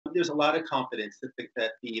there's a lot of confidence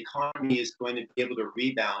that the economy is going to be able to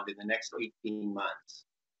rebound in the next 18 months.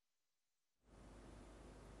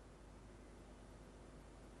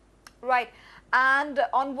 Right. And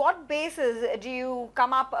on what basis do you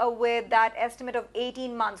come up with that estimate of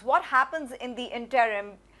 18 months? What happens in the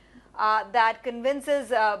interim that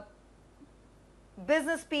convinces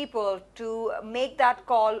business people to make that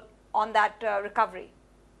call on that recovery?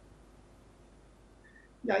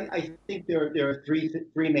 Yeah, I think there are three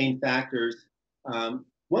main factors.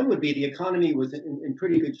 One would be the economy was in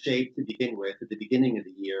pretty good shape to begin with at the beginning of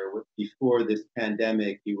the year, before this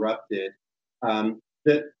pandemic erupted.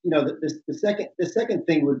 The second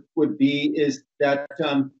thing would be is that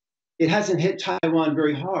it hasn't hit Taiwan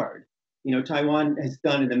very hard. Taiwan has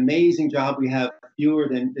done an amazing job. We have fewer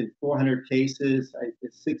than 400 cases,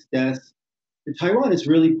 6 deaths. Taiwan has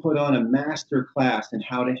really put on a master class in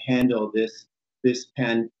how to handle this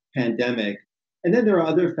pandemic. And then there are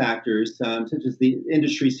other factors, such as the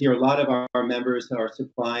industries here. A lot of our members are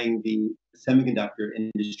supplying the semiconductor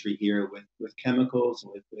industry here with chemicals,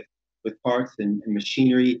 with parts and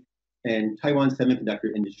machinery. And Taiwan's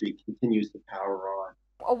semiconductor industry continues to power on.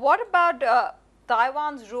 What about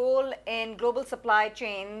Taiwan's role in global supply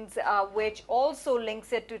chains, which also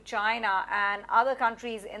links it to China and other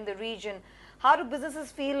countries in the region? How do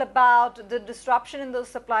businesses feel about the disruption in those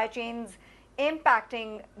supply chains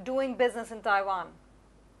impacting doing business in Taiwan?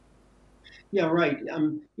 Yeah, right.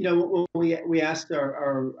 When we asked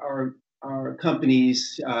our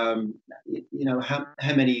companies, how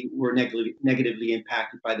many were negatively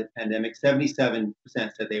impacted by the pandemic, 77%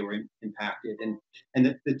 said they were impacted, and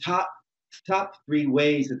the top 3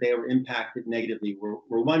 ways that they were impacted negatively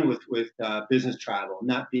were one with business travel,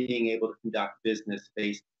 not being able to conduct business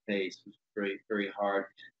face to face, was very, very hard.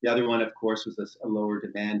 The other one, of course, was a lower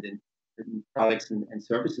demand in products and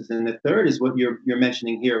services, and the third is what you're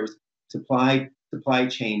mentioning here, was supply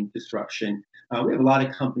chain disruption. We have a lot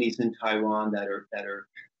of companies in Taiwan that are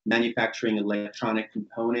manufacturing electronic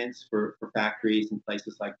components for factories in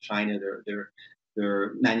places like China.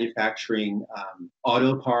 They're manufacturing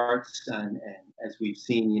auto parts, and as we've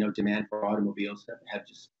seen, demand for automobiles has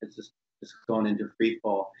just gone into free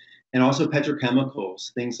fall, and also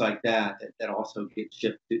petrochemicals, things like that also get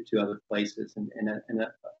shipped to other places and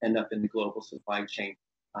end up in the global supply chain.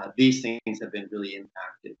 These things have been really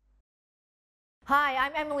impacted. Hi,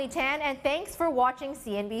 I'm Emily Tan, and thanks for watching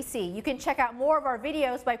CNBC. You can check out more of our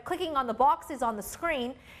videos by clicking on the boxes on the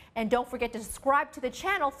screen, and don't forget to subscribe to the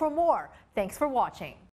channel for more. Thanks for watching.